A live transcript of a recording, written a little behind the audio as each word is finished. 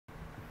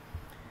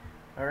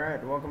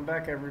Alright, welcome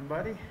back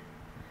everybody.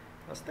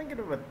 I was thinking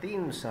of a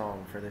theme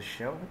song for this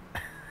show.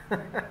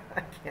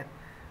 I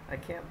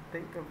can't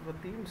think of a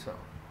theme song.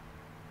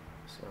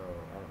 So,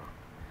 I don't know.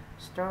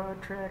 Star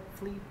Trek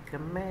Fleet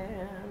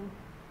Command,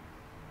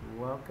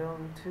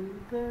 welcome to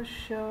the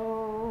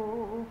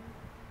show.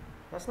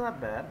 That's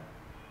not bad.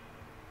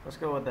 Let's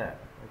go with that.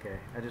 Okay,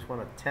 I just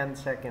want a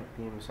 10-second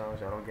theme song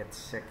so I don't get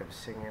sick of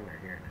singing or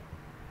hearing it.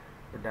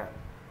 We're done.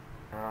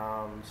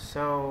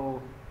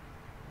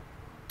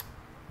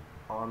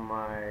 On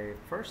my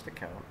first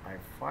account, I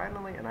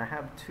finally, and I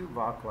have 2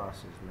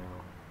 Valklases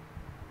now,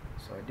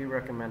 so I do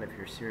recommend if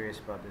you're serious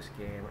about this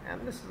game,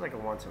 and this is like a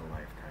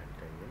once-in-a-lifetime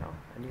thing, you know,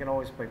 and you can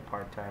always play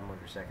part-time on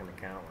your second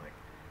account, like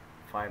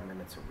 5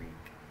 minutes a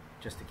week,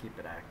 just to keep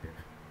it active.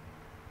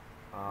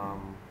 I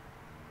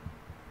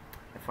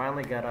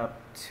finally got up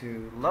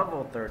to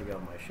level 30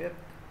 on my ship,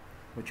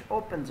 which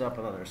opens up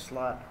another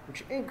slot,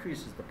 which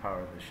increases the power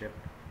of the ship,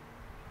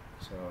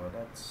 so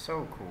that's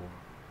so cool.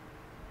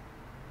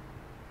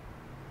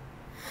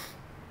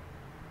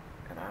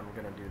 And I'm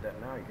gonna do that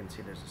now. You can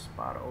see there's a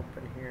spot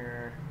open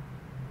here,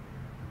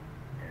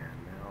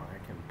 and now I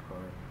can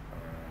put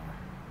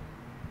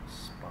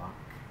Spock.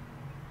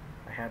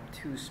 I have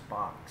 2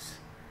 Spocks.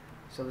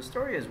 So the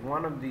story is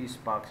one of these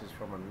Spocks is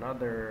from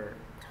another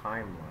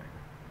timeline.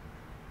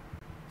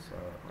 So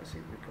let's see,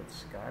 we put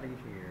Scotty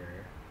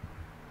here,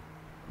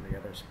 and the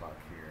other Spock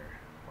here.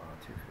 Wow,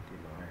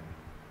 259.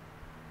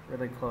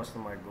 Really close to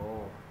my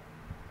goal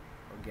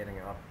of getting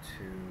up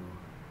to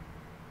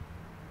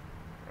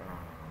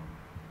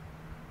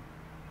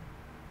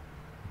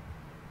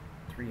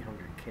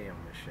 300k on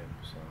this ship,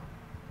 so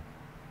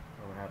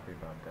I'm happy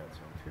about that.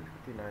 So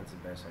 259 is the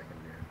best I can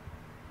do.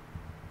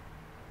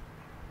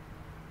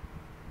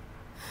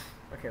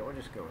 Okay, we'll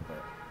just go with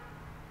that.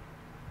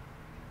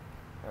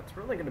 Now, it's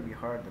really going to be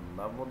hard to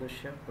level this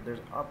ship, but there's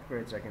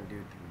upgrades I can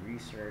do through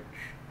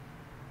research.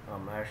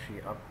 I'm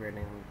actually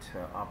upgrading to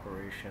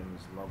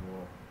operations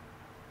level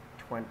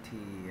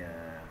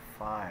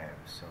 25,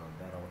 so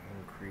that'll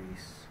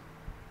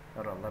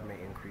let me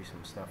increase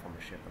some stuff on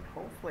the ship, and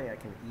hopefully I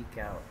can eke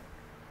out.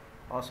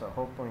 Also,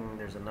 hoping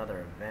there's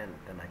another event,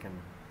 then I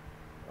can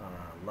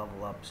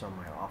level up some of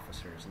my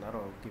officers, and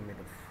that'll give me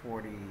the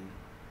 40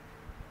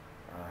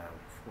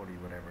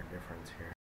 whatever difference here.